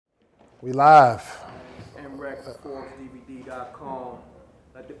We live. MREXForbesDVD.com.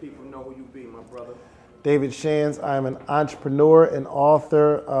 Let the people know who you be, my brother. David Shands. I'm an entrepreneur and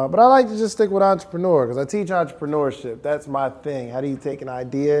author, but I like to just stick with entrepreneur because I teach entrepreneurship. That's my thing. How do you take an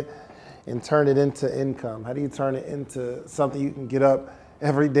idea and turn it into income? How do you turn it into something you can get up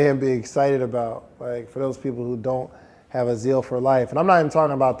every day and be excited about? Like for those people who don't have a zeal for life. And I'm not even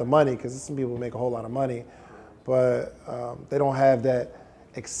talking about the money because some people make a whole lot of money, but they don't have that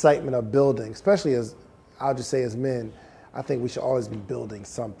excitement of building, especially as, I'll just say as men, I think we should always be building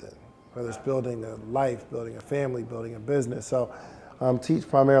something, whether it's building a life, building a family, building a business. So teach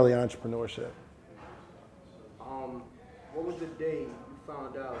primarily entrepreneurship. What was the day you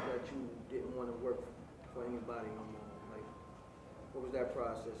found out that you didn't want to work for anybody no more? Like, what was that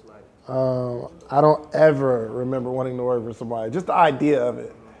process like? I don't ever remember wanting to work for somebody. Just the idea of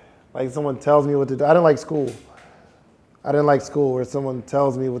it. Like someone tells me what to do. I didn't like school. I didn't like school where someone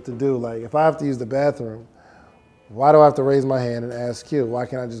tells me what to do. Like if I have to use the bathroom, why do I have to raise my hand and ask you? Why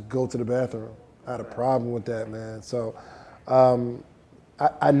can't I just go to the bathroom? I had a problem with that, man. So I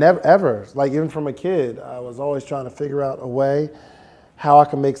never ever, like even from a kid, I was always trying to figure out a way how I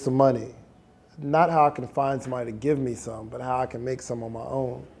can make some money. Not how I can find somebody to give me some, but how I can make some on my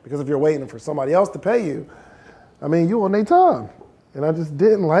own. Because if you're waiting for somebody else to pay you, I mean, you on their time. And I just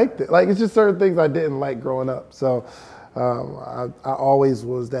didn't like that. Like, it's just certain things I didn't like growing up. So I always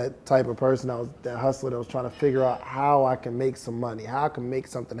was that type of person. I was that hustler that was trying to figure out how I can make some money, how I can make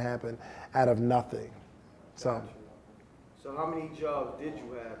something happen out of nothing. So how many jobs did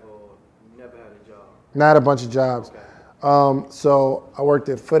you have, or you never had a job? Not a bunch of jobs. Okay. So I worked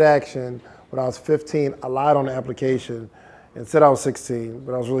at Foot Action when I was 15. I lied on the application and said I was 16,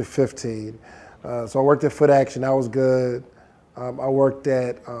 but I was really 15. So I worked at Foot Action. That was good. I worked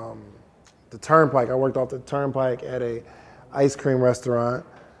at the Turnpike. I worked off the Turnpike at a ice cream restaurant.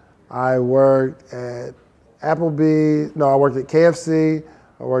 I worked at Applebee's. No, I worked at KFC.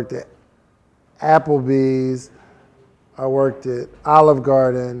 I worked at Applebee's. I worked at Olive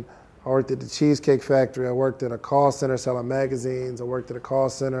Garden. I worked at the Cheesecake Factory. I worked at a call center selling magazines. I worked at a call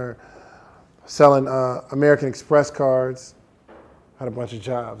center selling American Express cards. Had a bunch of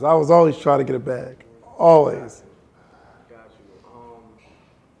jobs. I was always trying to get a bag. Always. Got you.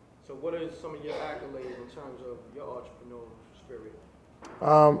 So what are some of your accolades in terms of your entrepreneurial spirit?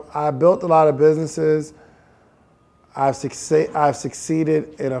 I built a lot of businesses. I've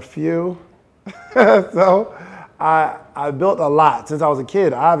succeeded in a few. So I built a lot since I was a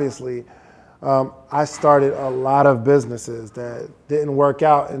kid, obviously. I started a lot of businesses that didn't work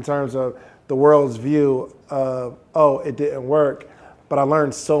out in terms of the world's view of, oh, it didn't work. But I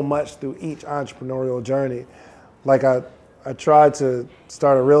learned so much through each entrepreneurial journey. Like I tried to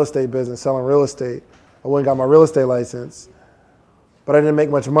start a real estate business, selling real estate. I went and got my real estate license, but I didn't make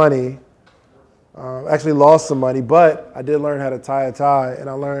much money. Actually lost some money, but I did learn how to tie a tie, and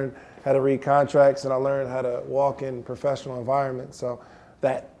I learned how to read contracts, and I learned how to walk in professional environments. So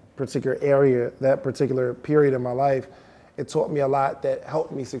that particular area, that particular period in my life, it taught me a lot that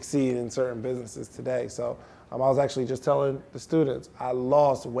helped me succeed in certain businesses today. So I was actually just telling the students, I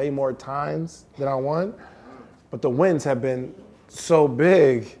lost way more times than I won, but the wins have been so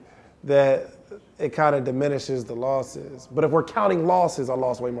big that it kind of diminishes the losses. But if we're counting losses, I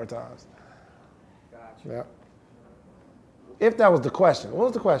lost way more times. Gotcha. Yeah. If that was the question. What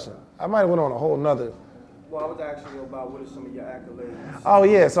was the question? I might have went on a whole nother. Well, I was asking you about what are some of your accolades. Oh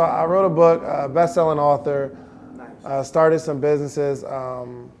yeah, so I wrote a book, best-selling author. Nice. Started some businesses,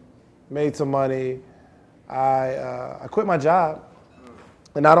 made some money. I quit my job.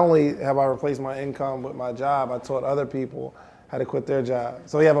 And not only have I replaced my income with my job, I taught other people how to quit their job.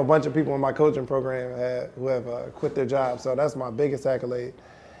 So we have a bunch of people in my coaching program who have quit their job. So that's my biggest accolade.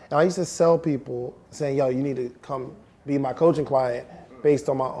 And I used to sell people saying, yo, you need to come be my coaching client based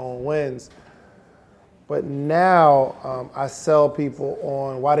on my own wins. But now I sell people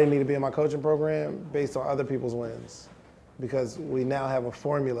on why they need to be in my coaching program based on other people's wins. Because we now have a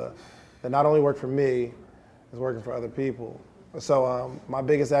formula that not only worked for me, it's working for other people. So my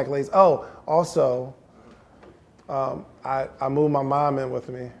biggest accolades, also, I moved my mom in with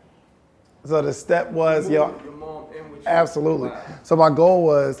me. So the step was, Your mom in with you? absolutely. Wow. So my goal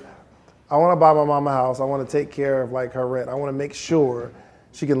was, I want to buy my mom a house. I want to take care of like her rent. I want to make sure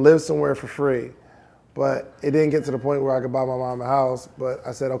she can live somewhere for free. But it didn't get to the point where I could buy my mom a house. But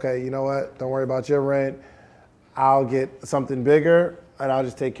I said, okay, you know what? Don't worry about your rent. I'll get something bigger and I'll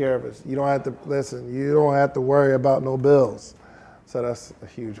just take care of it. You don't have to, listen, you don't have to worry about no bills. So that's a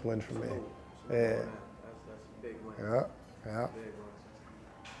huge win for me. Yeah. That's a big win. Yeah. Big win.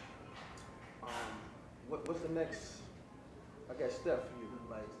 What's the next, I guess, step for you?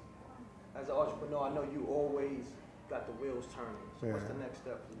 Like, as an entrepreneur, I know you always got the wheels turning. So what's the next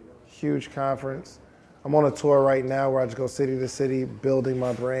step for you? Huge conference. I'm on a tour right now where I just go city to city building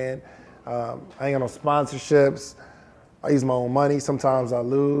my brand. I ain't got no sponsorships. I use my own money. Sometimes I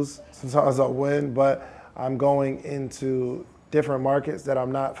lose, sometimes I win, but I'm going into different markets that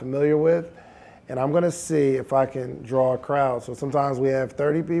I'm not familiar with, and I'm gonna see if I can draw a crowd. So sometimes we have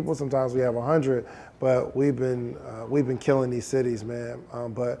 30 people, sometimes we have 100, but we've been killing these cities, man.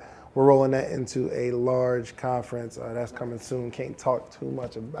 But we're rolling that into a large conference that's coming soon. Can't talk too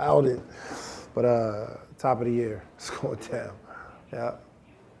much about it, but top of the year, it's going down. Yeah.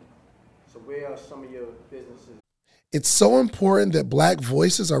 So where are some of your businesses? It's so important that Black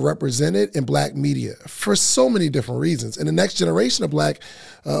voices are represented in Black media for so many different reasons. And the next generation of Black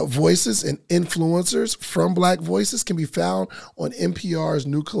voices and influencers from Black voices can be found on NPR's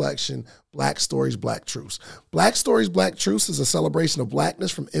new collection, Black Stories, Black Truths. Black Stories, Black Truths is a celebration of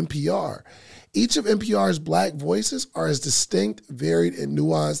Blackness from NPR. Each of NPR's Black voices are as distinct, varied, and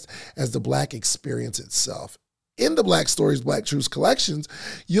nuanced as the Black experience itself. In the Black Stories, Black Truths collections,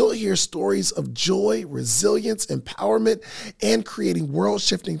 you'll hear stories of joy, resilience, empowerment, and creating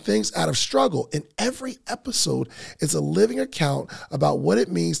world-shifting things out of struggle. And every episode is a living account about what it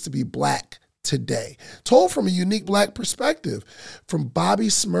means to be Black today, told from a unique Black perspective. From Bobby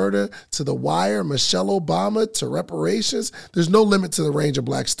Shmurda to The Wire, Michelle Obama to reparations, there's no limit to the range of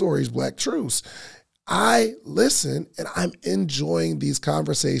Black stories, Black truths. I listen and I'm enjoying these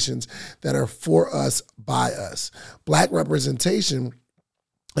conversations that are for us, by us. Black representation,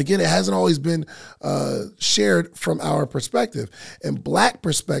 again, it hasn't always been shared from our perspective. And Black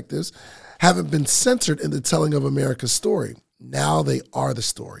perspectives haven't been centered in the telling of America's story. Now they are the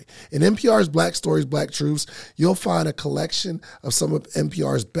story. In NPR's Black Stories, Black Truths, you'll find a collection of some of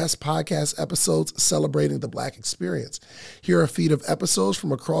NPR's best podcast episodes celebrating the Black experience. Here are a feed of episodes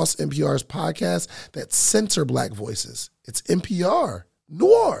from across NPR's podcasts that center Black voices. It's NPR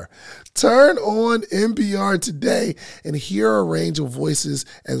Noir. Turn on NPR today and hear a range of voices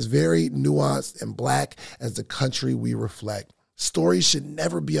as varied, nuanced, and Black as the country we reflect. Stories should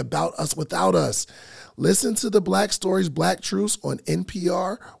never be about us without us. Listen to the Black Stories, Black Truths on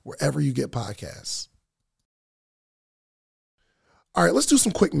NPR, wherever you get podcasts. All right, let's do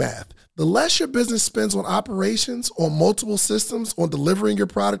some quick math. The less your business spends on operations, on multiple systems, on delivering your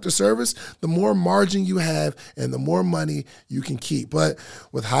product or service, the more margin you have and the more money you can keep. But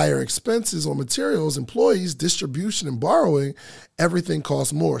with higher expenses on materials, employees, distribution, and borrowing, everything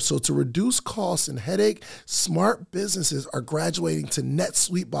costs more. So to reduce costs and headache, smart businesses are graduating to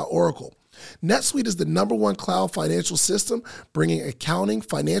NetSuite by Oracle. NetSuite is the #1 cloud financial system, bringing accounting,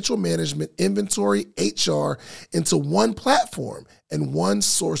 financial management, inventory, HR into one platform and one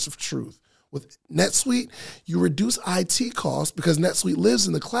source of truth. With NetSuite, you reduce IT costs because NetSuite lives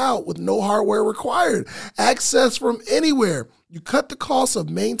in the cloud with no hardware required. Access from anywhere. You cut the cost of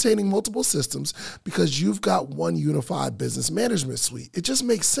maintaining multiple systems because you've got one unified business management suite. It just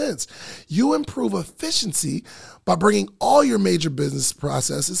makes sense. You improve efficiency by bringing all your major business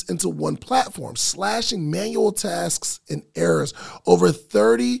processes into one platform, slashing manual tasks and errors. Over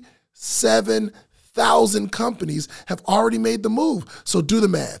 37,000 companies have already made the move. So do the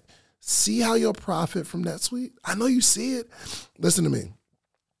math. See how you'll profit from NetSuite? I know you see it. Listen to me.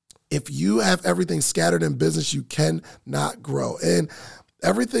 If you have everything scattered in business, you cannot grow. And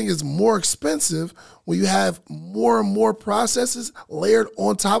everything is more expensive when you have more and more processes layered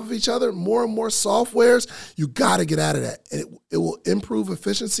on top of each other, more and more softwares. You got to get out of that. And it will improve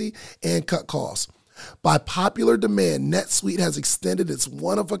efficiency and cut costs. By popular demand, NetSuite has extended its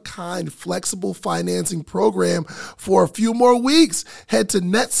one-of-a-kind flexible financing program for a few more weeks. Head to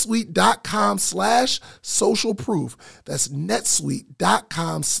netsuite.com/socialproof. That's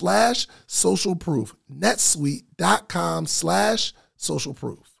netsuite.com/socialproof.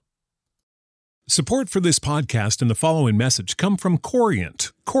 netsuite.com/socialproof. Support for this podcast and the following message come from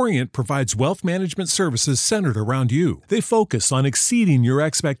Corient. Corient provides wealth management services centered around you. They focus on exceeding your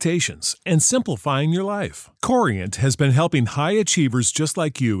expectations and simplifying your life. Corient has been helping high achievers just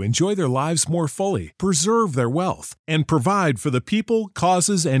like you enjoy their lives more fully, preserve their wealth, and provide for the people,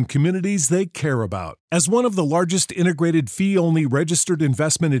 causes, and communities they care about. As one of the largest integrated fee-only registered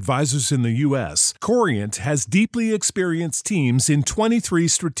investment advisors in the U.S., Corient has deeply experienced teams in 23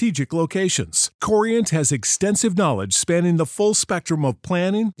 strategic locations. Corient has extensive knowledge spanning the full spectrum of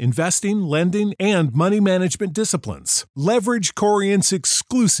planning, planning, investing, lending, and money management disciplines. Leverage Corient's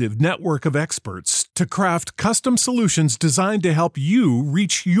exclusive network of experts to craft custom solutions designed to help you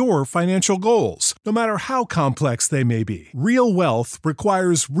reach your financial goals, no matter how complex they may be. Real wealth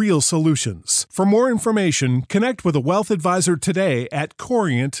requires real solutions. For more information, connect with a wealth advisor today at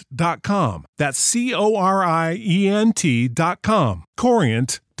Corient.com. That's Corient.com.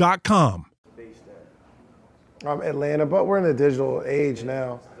 Corient.com. Atlanta, but we're in a digital age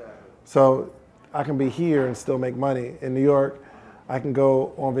now. So I can be here and still make money. In New York, I can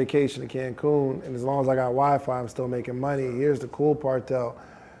go on vacation to Cancun, and as long as I got Wi-Fi, I'm still making money. Here's the cool part though.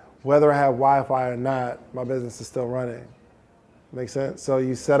 Whether I have Wi-Fi or not, my business is still running. Make sense? So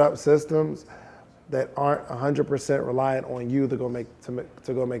you set up systems that aren't 100% reliant on you to go make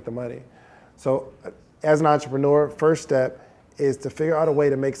the money. So as an entrepreneur, first step is to figure out a way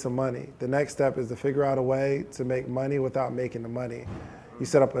to make some money. The next step is to figure out a way to make money without making the money. You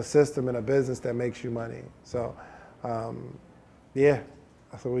set up a system in a business that makes you money. So, yeah,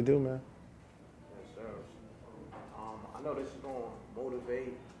 that's what we do, man. Yes, sir. I know this is going to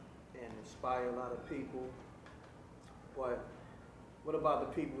motivate and inspire a lot of people, but what about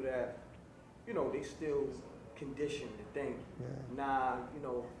the people that, they still conditioned to think, 9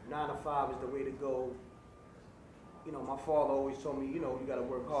 to 5 is the way to go. My father always told me, you got to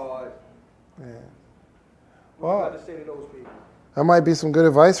work hard. Yeah. What you got to say to those people? That might be some good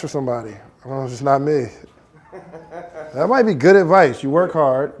advice for somebody. Well, it's just not me. That might be good advice. You work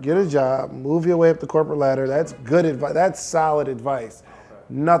hard, get a job, move your way up the corporate ladder. That's good advice. That's solid advice. Okay.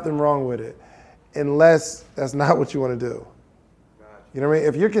 Nothing wrong with it, unless that's not what you want to do. Gotcha. You know what I mean?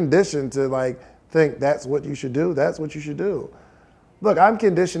 If you're conditioned to think that's what you should do, that's what you should do. Look, I'm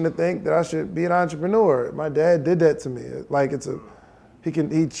conditioned to think that I should be an entrepreneur. My dad did that to me.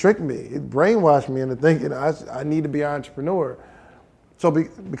 He tricked me. He brainwashed me into thinking I need to be an entrepreneur. So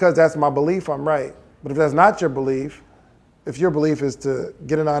because that's my belief, I'm right. But if that's not your belief, if your belief is to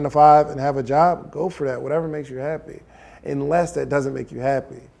get a 9 to 5 and have a job, go for that, whatever makes you happy, unless that doesn't make you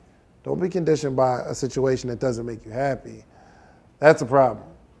happy. Don't be conditioned by a situation that doesn't make you happy. That's a problem.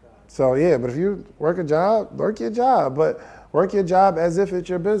 So yeah, but if you work a job, work your job, but work your job as if it's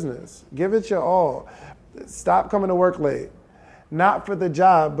your business. Give it your all. Stop coming to work late. Not for the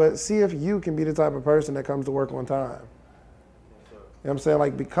job, but see if you can be the type of person that comes to work on time. You know what I'm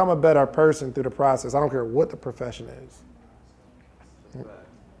saying? Become a better person through the process. I don't care what the profession is.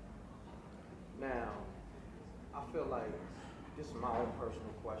 Now, I feel like this is my own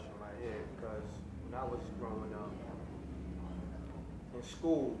personal question right here, because when I was growing up, in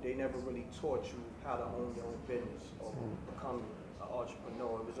school, they never really taught you how to own your own business or become an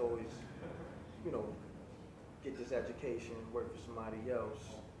entrepreneur. It was always, get this education, work for somebody else.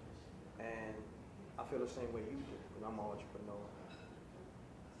 And I feel the same way you do, because I'm an entrepreneur.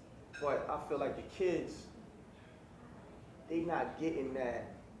 But I feel like the kids, they not getting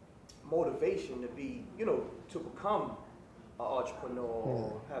that motivation to be, to become an entrepreneur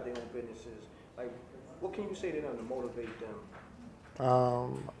or have their own businesses. What can you say to them to motivate them?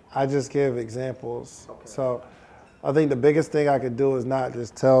 I just give examples. Okay. So I think the biggest thing I could do is not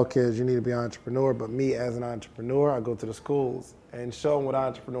just tell kids you need to be an entrepreneur, but me as an entrepreneur, I go to the schools and show them what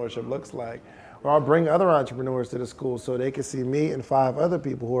entrepreneurship looks like. Or I'll bring other entrepreneurs to the school so they can see me and 5 other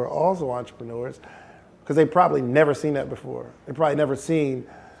people who are also entrepreneurs, because they probably never seen that before. They probably never seen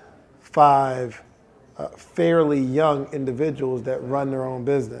 5 fairly young individuals that run their own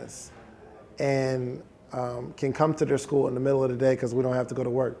business and can come to their school in the middle of the day because we don't have to go to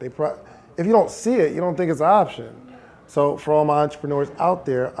work. If you don't see it, you don't think it's an option. So for all my entrepreneurs out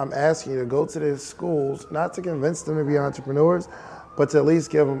there, I'm asking you to go to their schools, not to convince them to be entrepreneurs, but to at least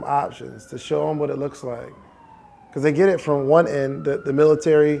give them options, to show them what it looks like. Because they get it from one end. The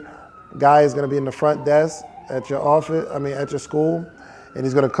military guy is going to be in the front desk at your at your school, and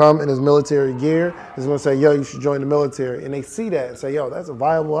he's going to come in his military gear. He's going to say, yo, you should join the military. And they see that and say, yo, that's a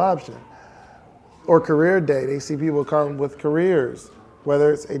viable option. Or career day, they see people come with careers,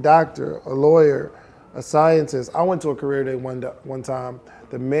 whether it's a doctor, a lawyer, a scientist. I went to a career day one time.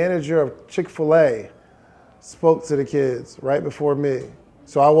 The manager of Chick-fil-A spoke to the kids right before me.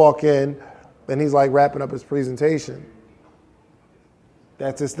 So I walk in, and he's wrapping up his presentation.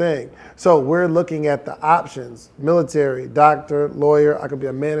 That's his thing. So we're looking at the options: military, doctor, lawyer. I could be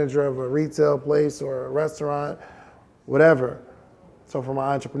a manager of a retail place or a restaurant, whatever. So for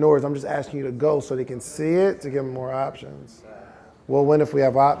my entrepreneurs, I'm just asking you to go so they can see it, to give them more options. We'll win if we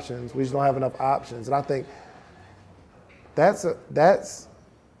have options. We just don't have enough options. And I think that's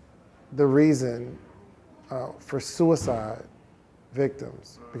the reason for suicide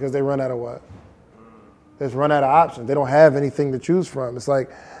victims, because they run out of what? just run out of options. They don't have anything to choose from. It's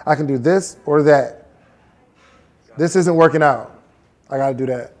like, I can do this or that. This isn't working out. I got to do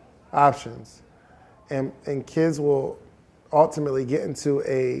that. Options. And kids will ultimately get into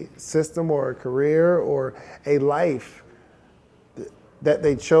a system or a career or a life that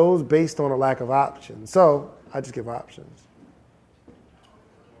they chose based on a lack of options. So I just give options.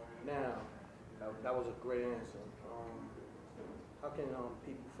 Now, that was a great answer. How can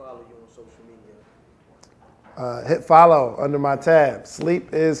people follow you on social media? Hit follow under my tab.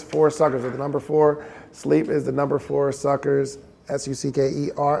 Sleep is 4 Suckers with the number 4. Sleep is the number 4 Suckers,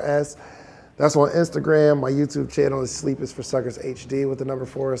 Suckers. That's on Instagram. My YouTube channel is Sleep is for Suckers HD with the number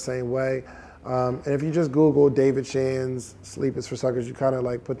 4, same way. And if you just Google David Shands, Sleep is for Suckers, you kind of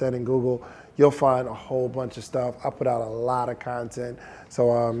like put that in Google, you'll find a whole bunch of stuff. I put out a lot of content.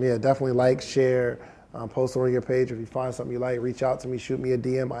 So yeah, definitely like, share, post on your page. If you find something you like, reach out to me, shoot me a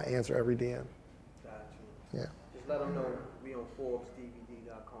DM. I answer every DM. Got you. Yeah. Just let them know we on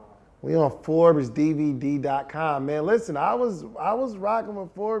ForbesDVD.com. We on ForbesDVD.com. Man, listen, I was rocking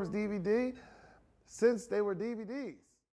with Forbes DVD since they were DVDs.